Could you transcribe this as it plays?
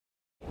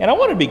And I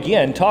want to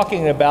begin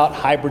talking about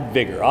hybrid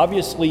vigor.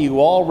 Obviously, you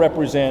all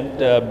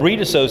represent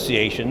breed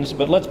associations,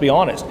 but let's be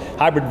honest,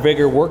 hybrid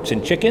vigor works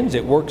in chickens,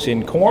 it works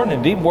in corn,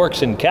 and even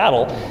works in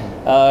cattle.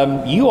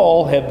 You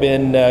all have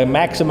been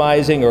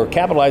maximizing or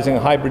capitalizing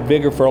on hybrid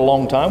vigor for a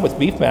long time with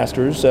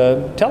Beefmasters.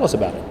 Tell us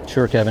about it.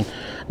 Sure, Kevin.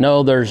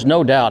 No, there's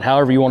no doubt,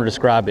 however you want to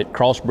describe it,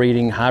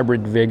 crossbreeding,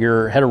 hybrid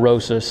vigor,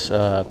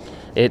 heterosis,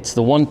 it's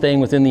the one thing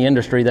within the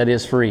industry that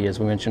is free, as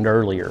we mentioned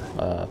earlier.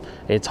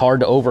 It's hard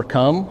to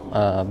overcome,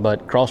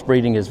 but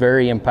crossbreeding is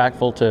very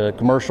impactful to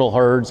commercial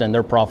herds and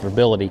their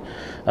profitability.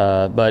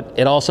 But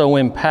it also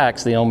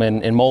impacts the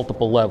in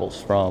multiple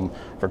levels, from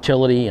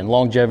fertility and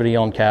longevity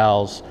on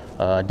cows,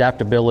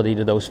 adaptability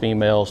to those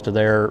females, to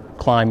their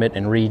climate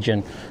and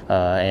region,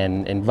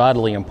 and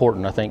vitally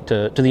important, I think,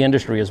 to the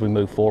industry as we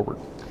move forward.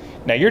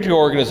 Now, your two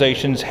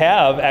organizations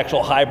have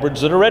actual hybrids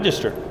that are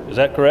registered. Is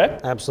that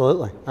correct?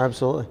 Absolutely,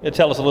 absolutely. Yeah,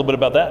 tell us a little bit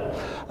about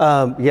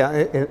that.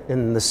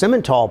 In the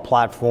Simmental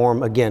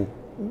platform, again,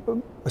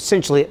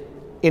 essentially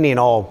any and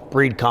all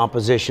breed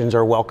compositions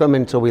are welcome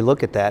until we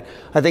look at that.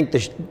 I think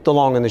the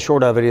long and the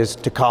short of it is,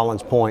 to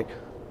Collin's point,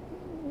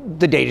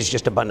 the data is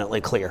just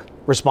abundantly clear.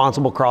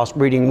 Responsible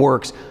crossbreeding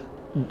works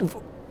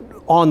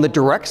on the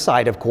direct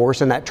side, of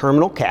course, in that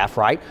terminal calf,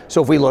 right?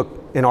 So if we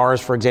look in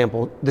ours, for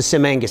example, the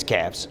Sim Angus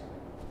calves,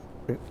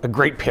 a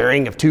great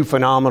pairing of two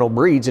phenomenal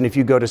breeds. And if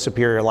you go to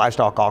Superior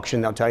Livestock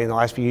Auction, they'll tell you in the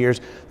last few years,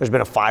 there's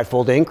been a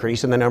 5-fold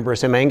increase in the number of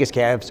Sim Angus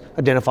calves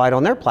identified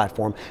on their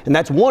platform. And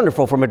that's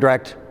wonderful from a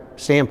direct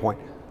standpoint.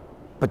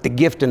 But the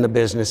gift in the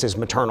business is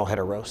maternal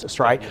heterosis,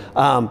 right?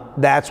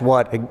 That's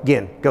what,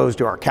 again, goes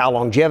to our cow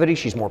longevity.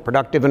 She's more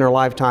productive in her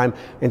lifetime.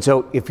 And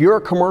so if you're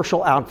a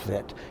commercial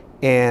outfit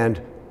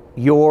and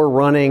you're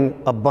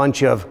running a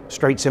bunch of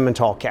straight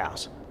Simmental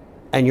cows,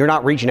 and you're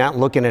not reaching out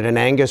and looking at an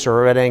Angus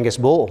or a Red Angus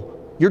bull,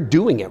 you're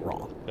doing it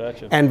wrong.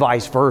 Gotcha. And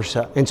vice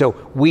versa. And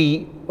so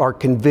we are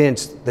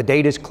convinced the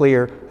data's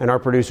clear and our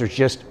producers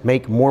just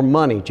make more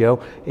money,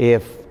 Joe,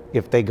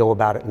 if they go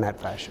about it in that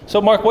fashion.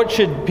 So Mark, what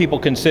should people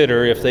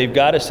consider if they've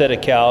got a set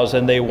of cows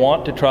and they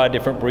want to try a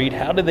different breed?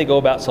 How do they go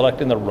about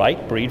selecting the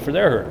right breed for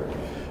their herd?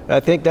 I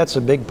think that's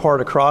a big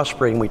part of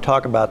crossbreeding. We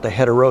talk about the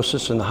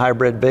heterosis and the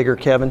hybrid vigor,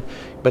 Kevin,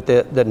 but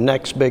the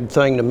next big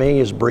thing to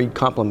me is breed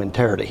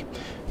complementarity.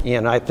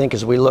 And I think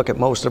as we look at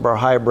most of our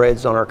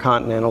hybrids on our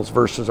Continentals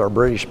versus our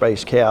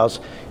British-based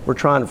cows, we're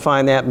trying to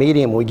find that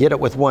medium. We get it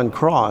with one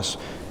cross.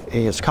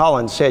 As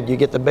Collin said, you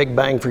get the big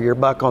bang for your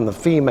buck on the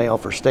female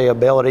for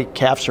stayability,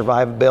 calf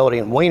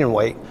survivability, and weaning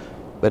weight.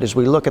 But as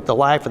we look at the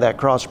life of that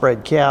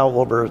crossbred cow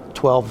over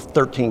 12,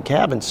 13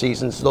 calving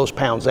seasons, those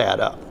pounds add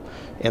up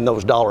and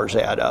those dollars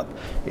add up.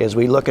 As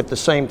we look at the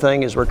same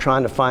thing as we're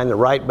trying to find the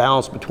right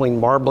balance between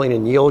marbling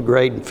and yield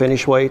grade and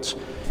finish weights,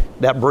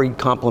 that breed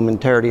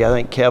complementarity, I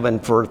think, Kevin,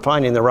 for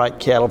finding the right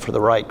cattle for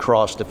the right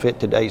cross to fit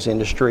today's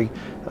industry,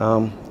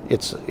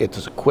 it's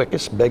the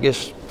quickest,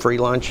 biggest free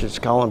lunch, as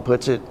Collin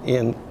puts it,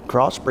 in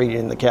crossbreeding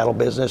in the cattle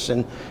business.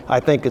 And I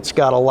think it's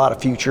got a lot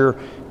of future.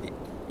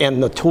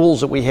 And the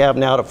tools that we have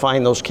now to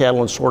find those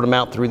cattle and sort them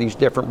out through these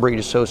different breed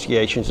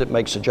associations, it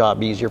makes the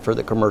job easier for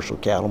the commercial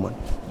cattleman.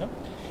 Yep.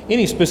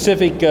 Any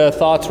specific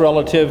thoughts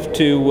relative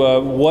to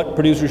what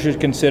producers should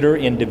consider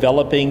in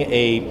developing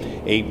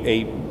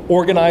a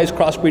organized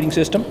crossbreeding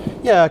system?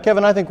 Yeah,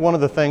 Kevin, I think one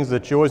of the things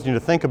that you always need to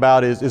think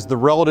about is the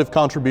relative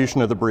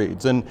contribution of the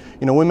breeds. And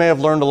we may have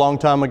learned a long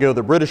time ago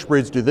that British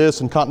breeds do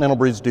this and Continental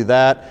breeds do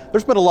that.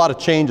 There's been a lot of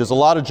changes, a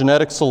lot of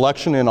genetic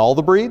selection in all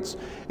the breeds.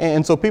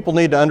 And so people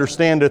need to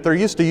understand that they're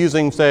used to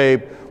using, say,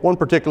 one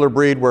particular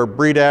breed where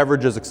breed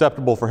average is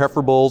acceptable for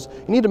heifer bulls.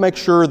 You need to make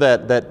sure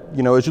that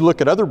as you look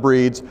at other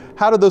breeds,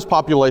 how do those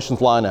populations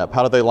line up?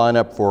 How do they line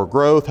up for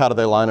growth? How do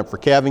they line up for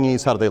calving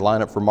ease? How do they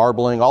line up for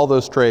marbling? All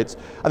those traits,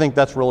 I think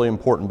that's really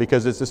important,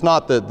 because it's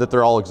not that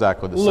they're all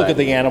exactly the same. Look at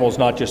the animals,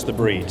 not just the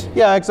breeds.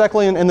 Yeah,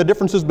 exactly, and the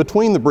differences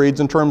between the breeds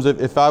in terms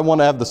of if I want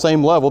to have the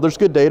same level, there's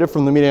good data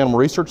from the Meat Animal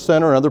Research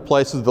Center and other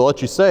places that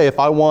let you say if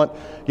I want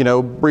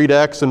breed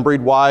X and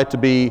breed Y to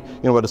be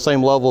at the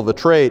same level of a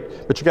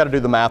trait, but you got to do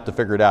the math to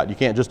figure it out. You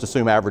can't just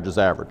assume average is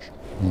average.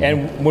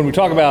 And when we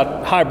talk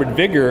about hybrid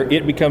vigor,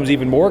 it becomes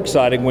even more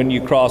exciting when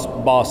you cross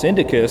Bos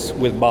Indicus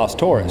with Bos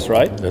Taurus,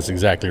 right? That's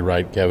exactly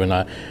right, Kevin.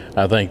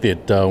 I think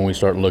that when we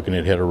start looking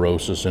at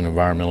heterosis and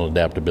environmental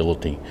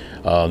adaptability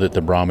that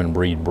the Brahman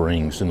breed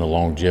brings, and the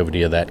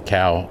longevity of that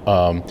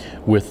cow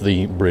with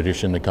the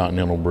British and the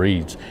Continental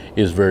breeds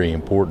is very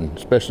important,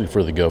 especially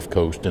for the Gulf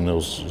Coast and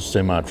those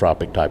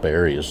semi-tropic type of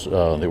areas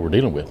that we're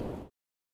dealing with.